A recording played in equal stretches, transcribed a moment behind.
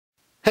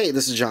Hey,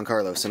 this is John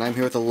Carlos, and I'm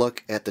here with a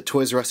look at the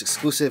Toys R Us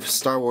exclusive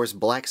Star Wars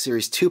Black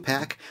Series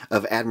 2-pack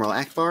of Admiral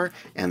Ackbar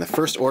and the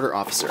First Order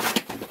Officer.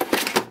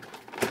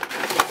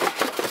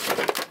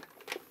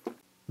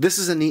 This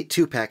is a neat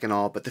 2-pack and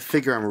all, but the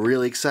figure I'm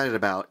really excited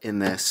about in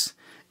this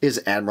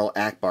is Admiral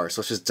Ackbar.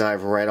 So let's just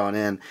dive right on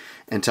in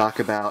and talk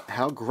about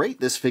how great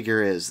this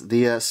figure is.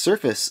 The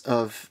surface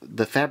of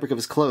the fabric of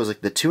his clothes, like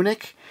the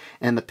tunic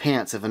and the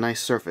pants, have a nice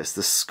surface.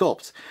 The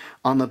sculpt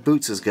on the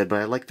boots is good, but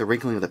I like the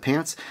wrinkling of the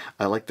pants.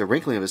 I like the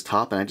wrinkling of his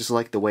top, and I just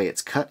like the way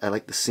it's cut. I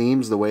like the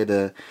seams, the way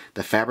the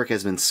fabric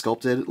has been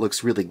sculpted. It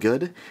looks really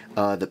good.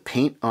 The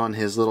paint on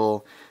his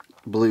little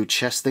blue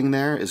chest thing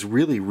there is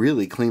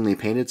really cleanly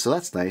painted, so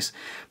that's nice.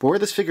 But where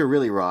this figure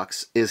really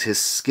rocks is his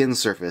skin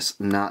surface,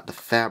 not the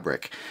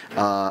fabric.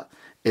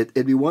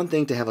 It'd be one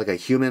thing to have like a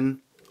human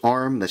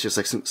arm that's just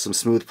like some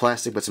smooth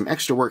plastic, but some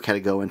extra work had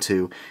to go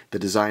into the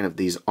design of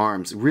these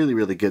arms. Really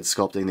good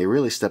sculpting. They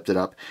really stepped it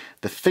up.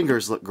 The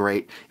fingers look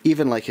great,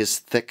 even like his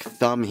thick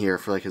thumb here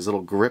for like his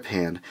little grip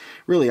hand.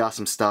 Really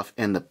awesome stuff.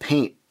 And the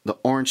paint, the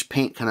orange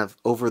paint kind of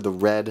over the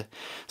red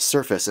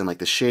surface and like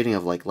the shading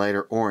of like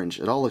lighter orange,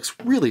 it all looks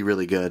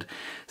really good.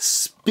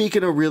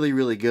 Speaking of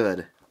really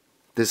good,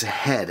 this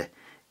head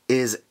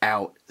is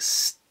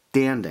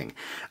outstanding.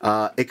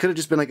 It could have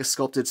just been like a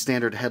sculpted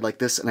standard head like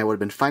this and I would have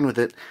been fine with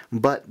it,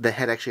 but the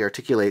head actually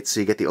articulates, so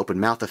you get the open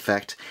mouth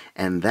effect,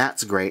 and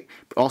that's great.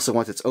 But also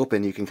once it's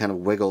open, you can kind of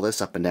wiggle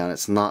this up and down.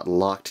 It's not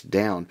locked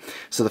down.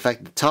 So the fact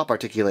that the top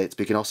articulates,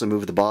 but you can also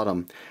move the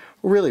bottom,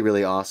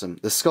 really awesome.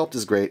 The sculpt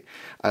is great.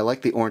 I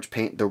like the orange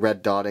paint, the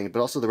red dotting, but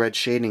also the red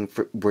shading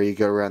for where you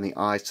go around the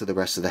eyes to the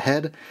rest of the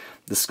head.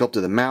 The sculpt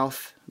of the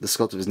mouth, the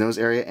sculpt of his nose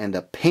area, and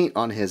the paint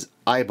on his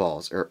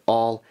eyeballs are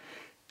all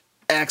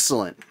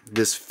excellent.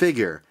 This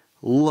figure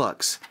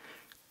looks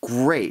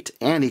great,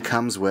 and he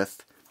comes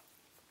with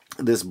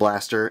this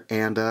blaster,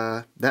 and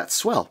that's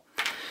swell.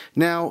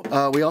 Now,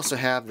 we also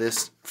have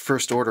this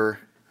First Order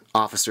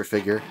officer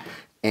figure,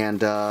 and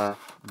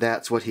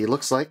that's what he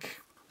looks like.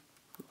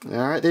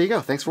 Alright, there you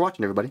go. Thanks for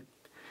watching, everybody.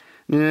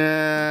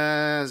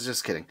 Nah,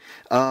 just kidding.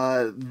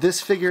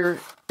 This figure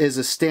is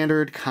a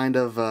standard kind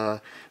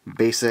of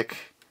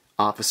basic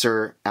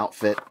officer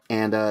outfit,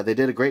 and they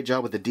did a great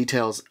job with the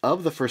details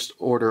of the First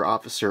Order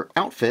officer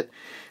outfit.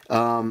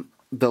 The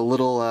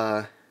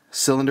little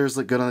cylinders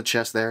look good on the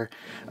chest there.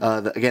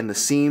 Again, the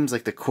seams,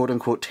 like the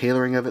quote-unquote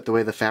tailoring of it, the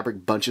way the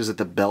fabric bunches at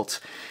the belt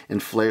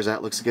and flares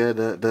out looks good.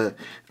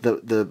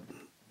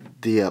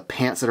 The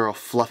pants that are all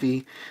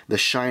fluffy, the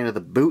shine of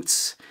the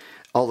boots,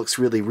 all looks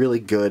really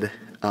good.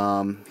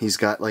 He's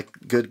got like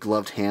good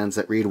gloved hands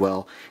that read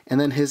well, and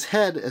then his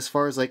head, as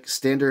far as like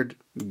standard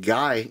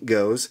guy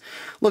goes,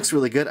 looks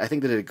really good. I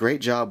think they did a great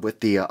job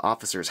with the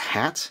officer's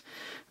hat.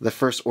 The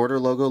First Order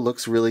logo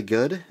looks really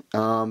good.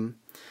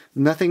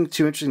 Nothing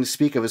too interesting to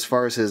speak of as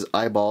far as his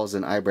eyeballs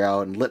and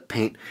eyebrow and lip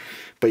paint,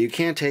 but you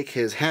can take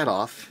his hat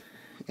off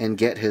and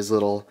get his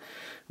little,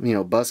 you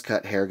know, buzz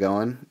cut hair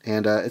going,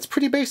 and it's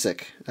pretty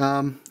basic.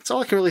 That's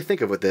all I can really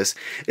think of with this.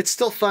 It's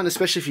still fun,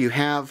 especially if you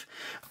have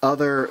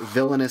other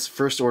villainous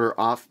First Order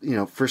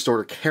First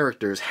Order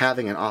characters.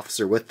 Having an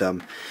officer with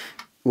them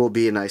will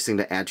be a nice thing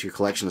to add to your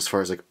collection as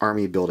far as like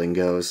army building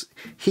goes.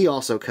 He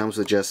also comes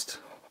with just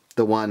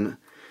the one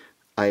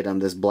item,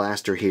 this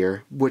blaster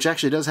here, which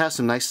actually does have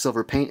some nice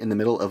silver paint in the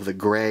middle of the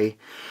gray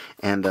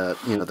and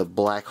you know, the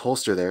black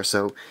holster there.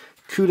 So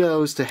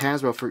kudos to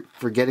Hasbro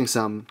for getting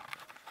some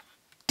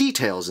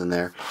details in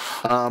there.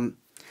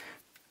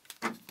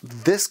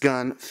 This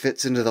gun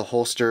fits into the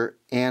holster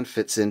and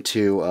fits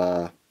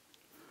into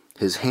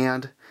his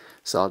hand,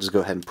 so I'll just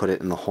go ahead and put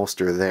it in the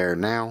holster there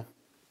now.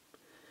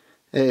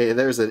 Hey,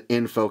 there's an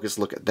in-focus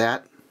look at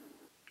that.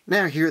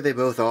 Now here they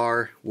both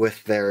are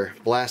with their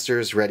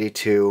blasters ready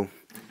to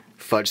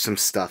fudge some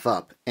stuff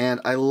up,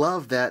 and I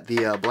love that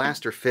the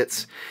blaster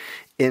fits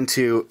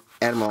into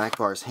Admiral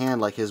Ackbar's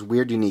hand. Like, his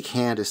weird unique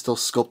hand is still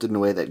sculpted in a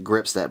way that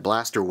grips that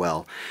blaster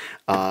well,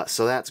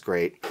 so that's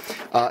great.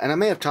 And I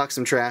may have talked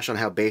some trash on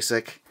how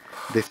basic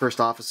the first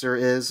officer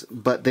is,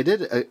 but they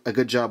did a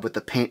good job with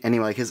the paint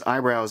anyway. Like, his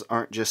eyebrows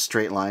aren't just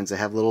straight lines, they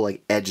have little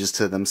like edges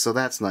to them, so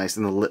that's nice,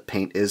 and the lip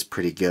paint is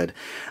pretty good.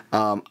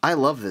 I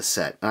love this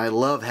set, and I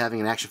love having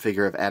an action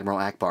figure of Admiral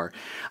Ackbar.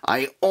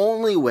 I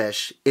only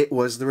wish it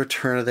was the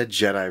Return of the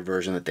Jedi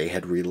version that they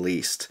had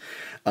released,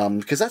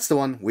 because that's the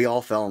one we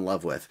all fell in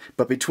love with.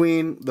 But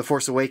between The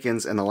Force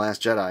Awakens and The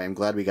Last Jedi, I'm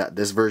glad we got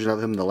this version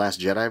of him, the Last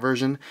Jedi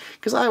version,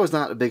 because I was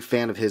not a big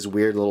fan of his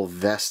weird little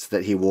vest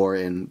that he wore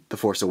in The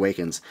Force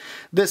Awakens.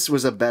 This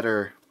was a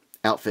better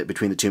outfit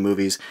between the two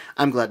movies.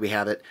 I'm glad we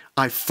have it.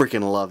 I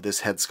freaking love this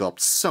head sculpt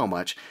so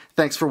much.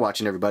 Thanks for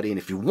watching, everybody, and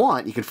if you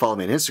want, you can follow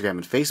me on Instagram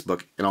and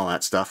Facebook and all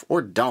that stuff,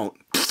 or don't.